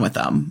going on with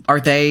them? Are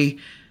they,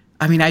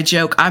 I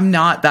joke, I'm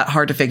not that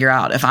hard to figure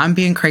out. If I'm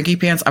being cranky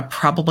pants, I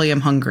probably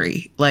am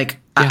hungry. Like,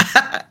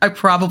 I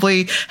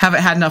probably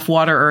haven't had enough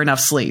water or enough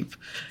sleep.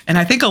 And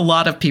I think a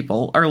lot of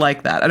people are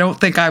like that. I don't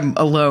think I'm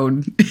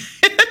alone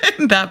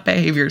in that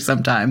behavior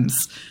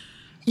sometimes.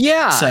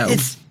 Yeah. So,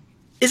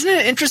 isn't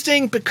it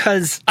interesting?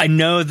 Because I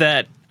know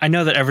that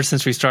ever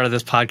since we started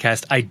this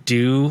podcast, I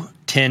do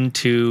tend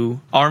to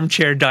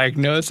armchair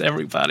diagnose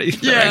everybody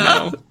that I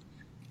know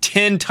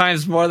 10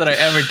 times more than I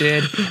ever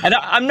did. And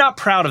I'm not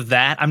proud of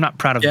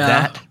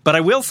that. But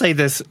I will say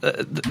this,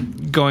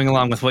 going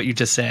along with what you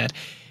just said,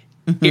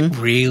 it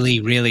really,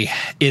 really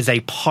is a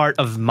part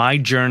of my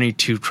journey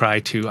to try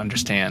to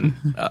understand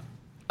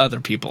other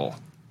people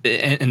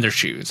in their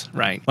shoes,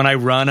 right? When I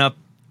run up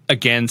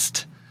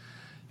against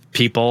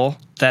people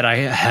that I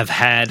have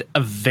had a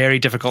very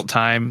difficult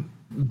time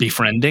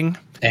befriending,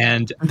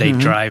 and they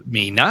drive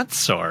me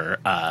nuts, or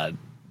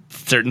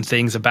certain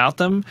things about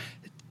them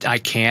I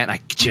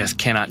just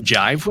cannot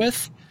jive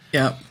with.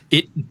 Yeah,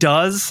 it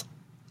does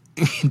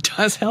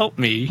help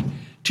me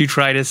to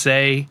try to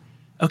say,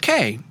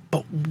 okay,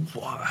 but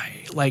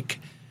why? Like,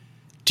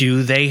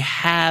 do they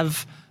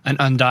have an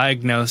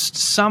undiagnosed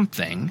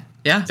something?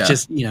 Yeah.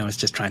 It's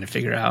just trying to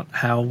figure out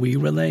how we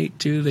relate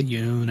to the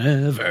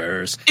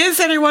universe. Is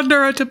anyone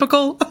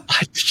neurotypical?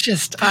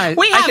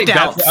 We have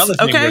doubts.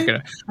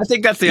 I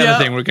think that's the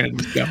other thing we're going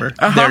to discover.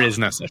 There is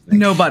no such thing.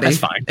 Nobody. That's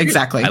fine.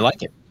 Exactly. I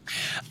like it.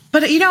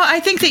 But, I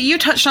think that you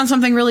touched on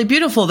something really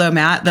beautiful, though,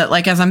 Matt, that,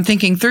 like, as I'm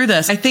thinking through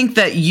this, I think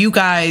that you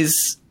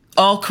guys,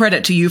 all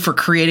credit to you for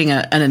creating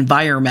an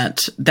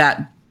environment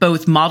that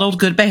both modeled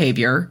good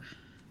behavior.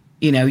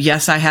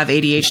 Yes, I have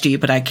ADHD,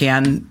 but I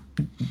can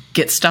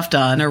get stuff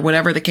done, or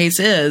whatever the case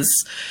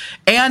is,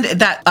 and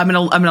that I'm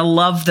gonna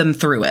love them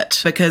through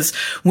it. Because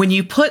when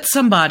you put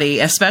somebody,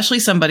 especially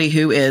somebody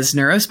who is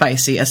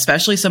neurospicy,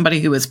 especially somebody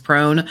who is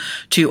prone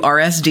to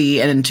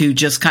RSD and to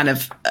just kind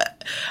of,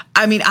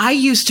 I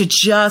used to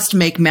just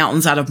make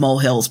mountains out of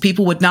molehills.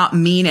 People would not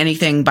mean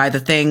anything by the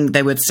thing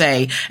they would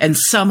say, and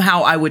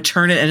somehow I would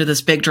turn it into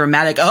this big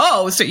dramatic,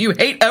 oh, so you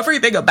hate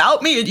everything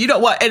about me and you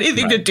don't want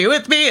anything to do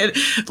with me, and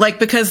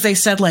because they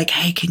said, like,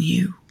 hey, can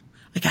you,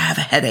 I have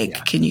a headache. Yeah.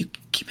 Can you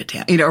keep it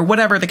down? Or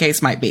whatever the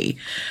case might be.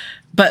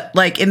 But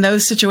in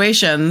those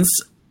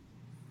situations,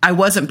 I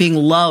wasn't being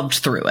loved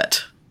through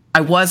it. I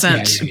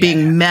wasn't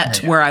being met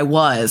where I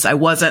was. I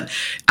wasn't,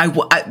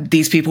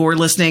 these people were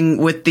listening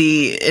with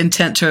the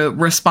intent to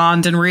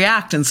respond and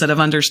react instead of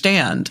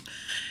understand.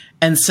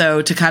 And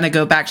so to kind of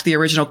go back to the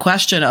original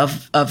question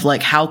of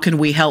how can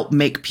we help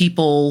make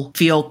people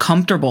feel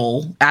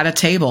comfortable at a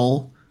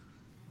table,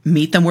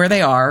 meet them where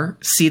they are,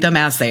 see them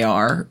as they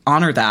are,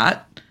 honor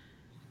that.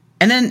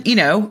 And then,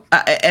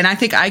 and I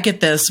think I get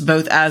this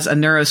both as a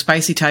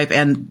neurospicy type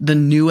and the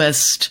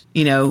newest,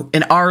 in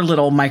our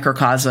little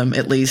microcosm,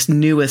 at least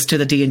newest to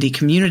the D&D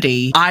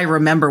community. I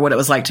remember what it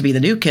was like to be the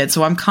new kid.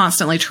 So I'm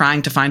constantly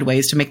trying to find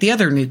ways to make the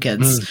other new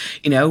kids,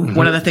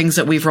 one of the things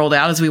that we've rolled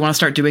out is we want to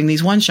start doing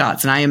these one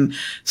shots. And I am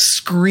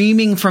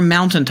screaming from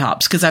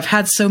mountaintops because I've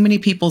had so many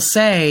people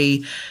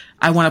say,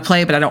 I want to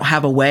play, but I don't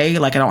have a way.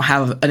 Like, I don't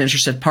have an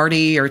interested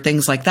party or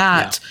things like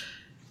that. Yeah.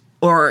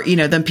 Or,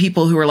 then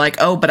people who are like,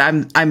 oh, but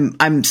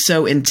I'm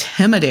so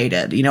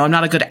intimidated. I'm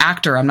not a good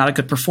actor. I'm not a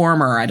good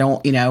performer. I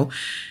don't,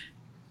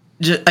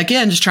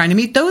 just trying to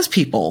meet those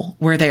people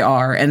where they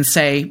are and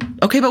say,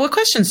 okay, but what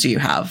questions do you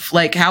have?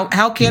 Like,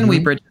 how can we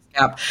bridge this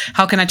gap?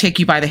 How can I take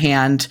you by the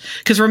hand?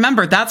 Because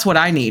remember, that's what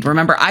I need.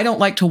 Remember, I don't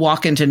like to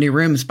walk into new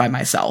rooms by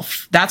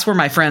myself. That's where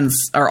my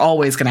friends are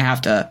always going to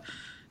have to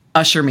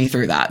usher me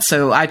through that.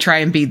 So I try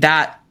and be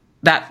that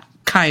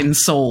kind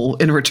soul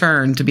in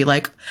return, to be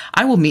like,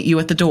 I will meet you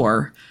at the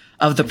door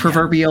of the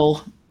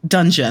proverbial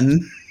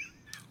dungeon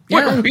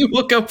where we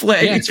will go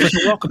play. Yeah, it's with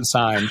a welcome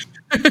sign.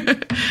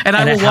 and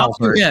I will walk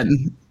you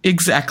in.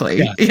 Exactly.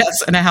 Yeah.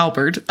 Yes, and a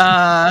halberd.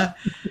 And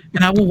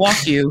I will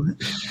walk you.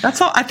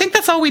 That's all. I think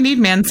that's all we need,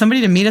 man.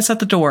 Somebody to meet us at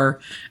the door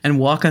and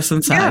walk us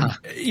inside. Yeah.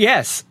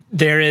 Yes,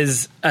 there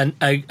is an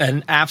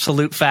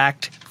absolute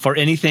fact for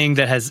anything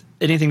that has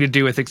anything to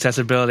do with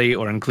accessibility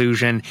or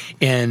inclusion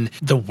in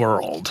the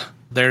world.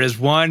 There is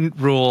one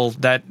rule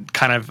that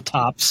kind of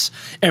tops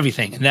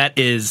everything, and that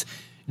is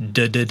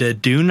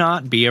do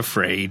not be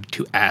afraid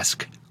to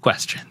ask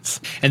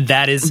questions. And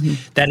that is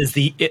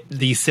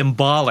the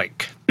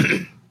symbolic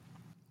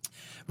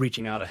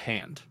reaching out a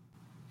hand.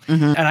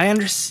 And I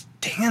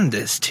understand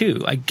this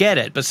too. I get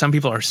it, but some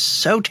people are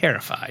so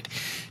terrified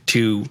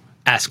to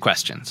ask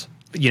questions.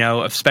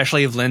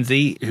 Especially of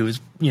Lindsay, who is,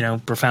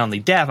 profoundly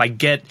deaf. I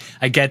get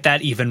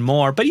that even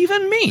more, but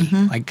even me,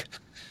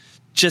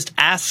 just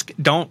ask,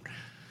 don't.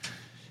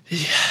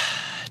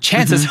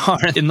 Chances are,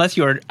 unless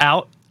you're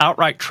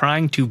outright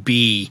trying to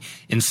be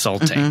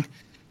insulting,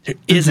 there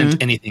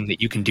isn't anything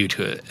that you can do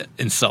to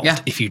insult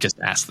if you just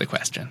ask the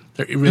question.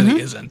 There really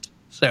isn't.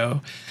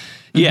 So,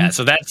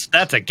 so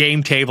that's a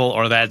game table,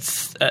 or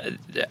that's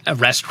a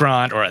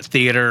restaurant, or a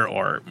theater,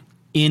 or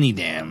any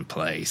damn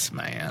place,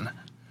 man.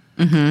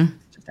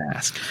 Just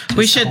ask.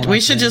 We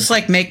should just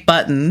make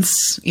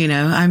buttons.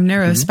 I'm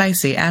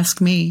neurospicy.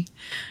 Ask me,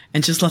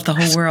 and just let the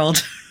whole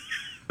world.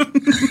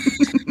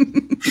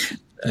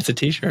 That's a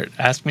t-shirt.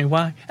 Ask me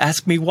why.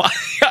 Ask me why.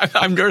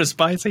 I'm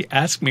neurospicy.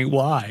 Ask me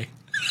why.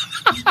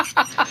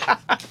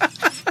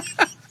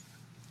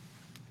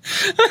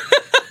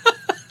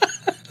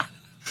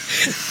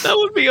 That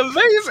would be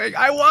amazing.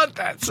 I want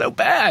that so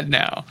bad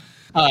now.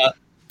 I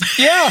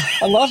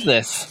love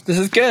this. This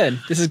is good.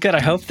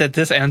 I hope that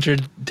this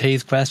answered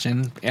Tay's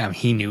question.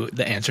 He knew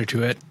the answer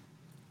to it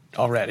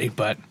already,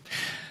 but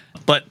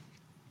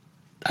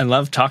I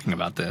love talking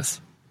about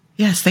this.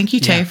 Yes, thank you,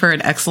 Tay, for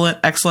an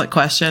excellent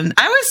question.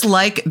 I always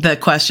like the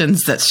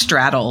questions that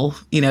straddle,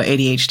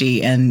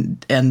 ADHD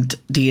and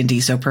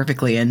D&D so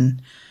perfectly,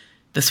 and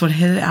this one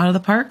hit it out of the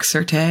park,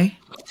 Sir Tay.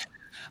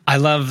 I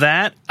love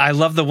that. I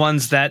love the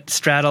ones that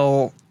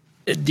straddle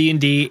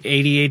D&D,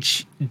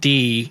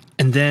 ADHD,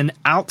 and then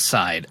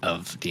outside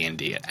of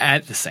D&D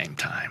at the same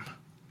time.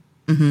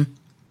 Mm-hmm.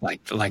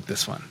 Like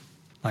this one.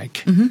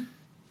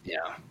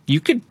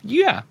 You could,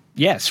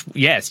 yes,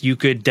 you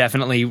could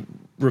definitely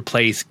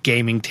replace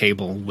gaming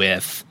table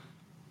with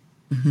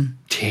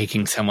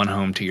taking someone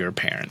home to your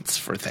parents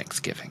for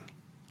Thanksgiving.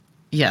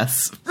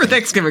 Yes, for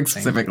Thanksgiving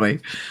specifically.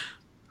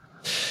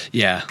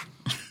 Yeah,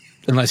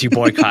 unless you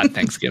boycott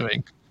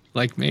Thanksgiving,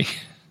 like me.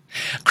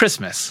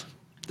 Christmas,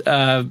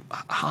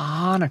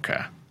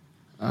 Hanukkah,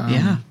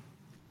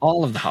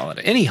 all of the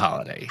holiday, any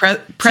holiday.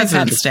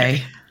 President's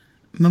Day,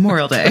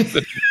 Memorial Day,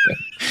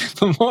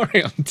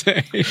 Memorial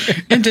Day,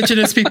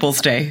 Indigenous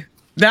Peoples Day.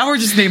 Now we're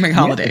just naming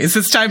holidays. Yes.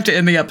 It's time to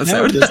end the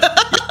episode.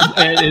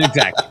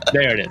 Exactly.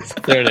 There it is.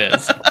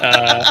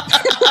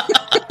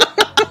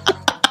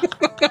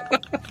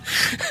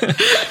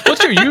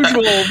 What's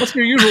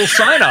your usual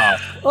sign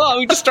off? Oh,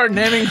 we just start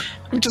naming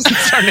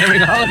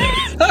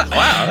holidays.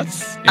 Wow,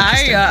 that's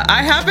interesting.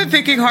 I have been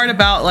thinking hard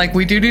about,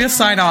 we do need a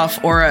sign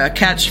off or a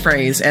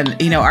catchphrase,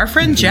 and our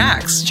friend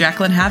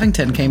Jacqueline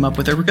Havington came up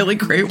with a really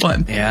great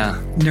one.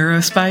 Yeah,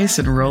 Neurospice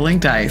and rolling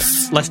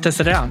dice. Let's test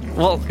it out.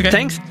 Well,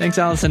 thanks,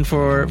 Allison,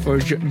 for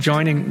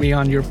joining me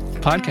on your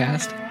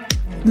podcast.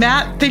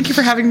 Matt, thank you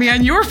for having me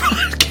on your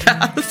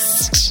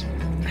podcast.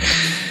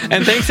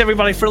 And thanks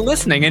everybody for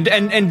listening.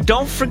 And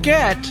don't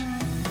forget.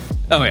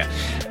 Oh yeah.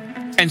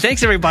 And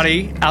thanks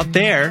everybody out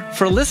there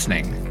for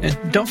listening.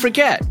 And don't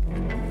forget.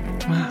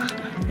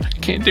 I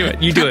can't do it.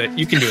 You do it.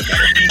 You can do it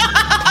better.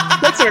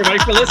 Thanks everybody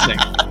for listening.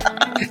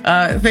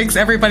 Thanks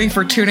everybody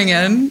for tuning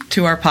in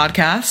to our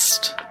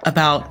podcast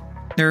about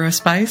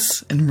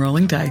Neurospice and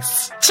rolling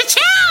dice.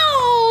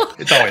 Cha-chow!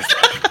 It's always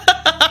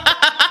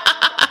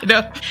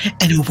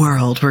in a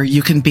world where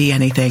you can be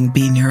anything,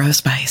 be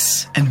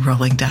Neurospice and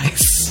rolling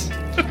dice.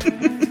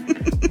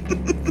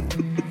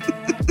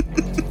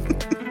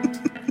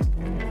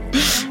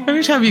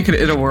 Anytime you can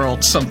in a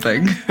world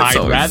something. I'd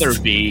rather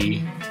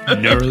be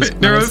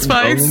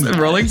Neurospice and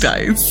rolling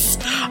dice.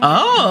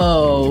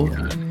 Oh.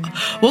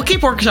 We'll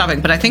keep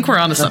workshopping, but I think we're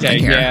onto something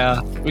here.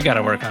 Yeah, we got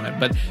to work on it.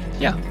 But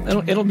yeah,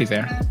 it'll be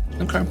there.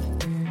 Okay.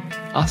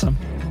 Awesome.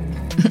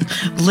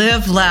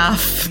 Live,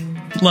 laugh,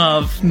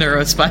 love,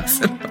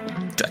 Neurospice and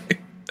rolling dice.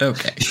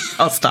 Okay,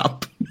 I'll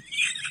stop.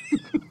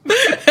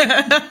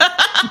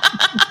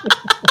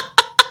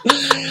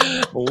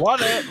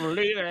 Love it,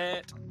 leave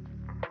it.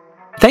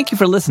 Thank you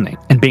for listening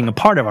and being a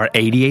part of our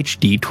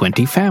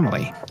ADHd20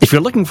 family. If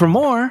you're looking for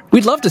more,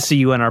 we'd love to see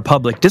you in our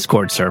public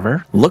Discord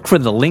server. Look for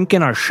the link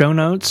in our show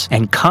notes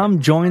and come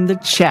join the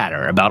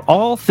chatter about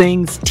all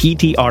things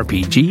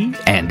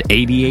TTRPG and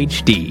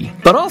ADHD,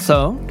 but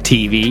also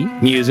TV,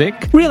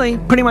 music, really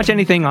pretty much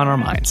anything on our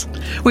minds.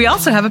 We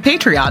also have a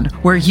Patreon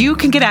where you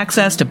can get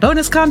access to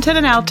bonus content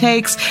and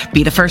outtakes,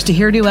 be the first to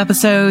hear new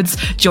episodes,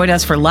 join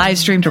us for live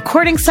streamed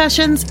recording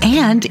sessions,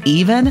 and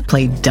even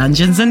play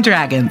Dungeons and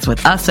Dragons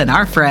with us and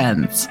our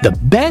friends. The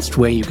best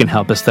way you can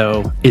help us,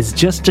 though, is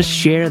just to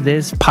share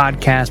this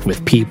podcast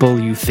with people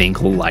you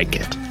think will like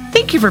it.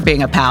 Thank you for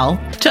being a pal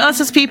to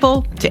us as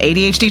people, to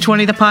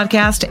ADHd20 the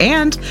podcast,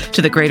 and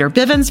to the greater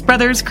Bivens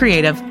Brothers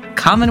Creative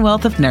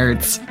Commonwealth of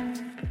Nerds.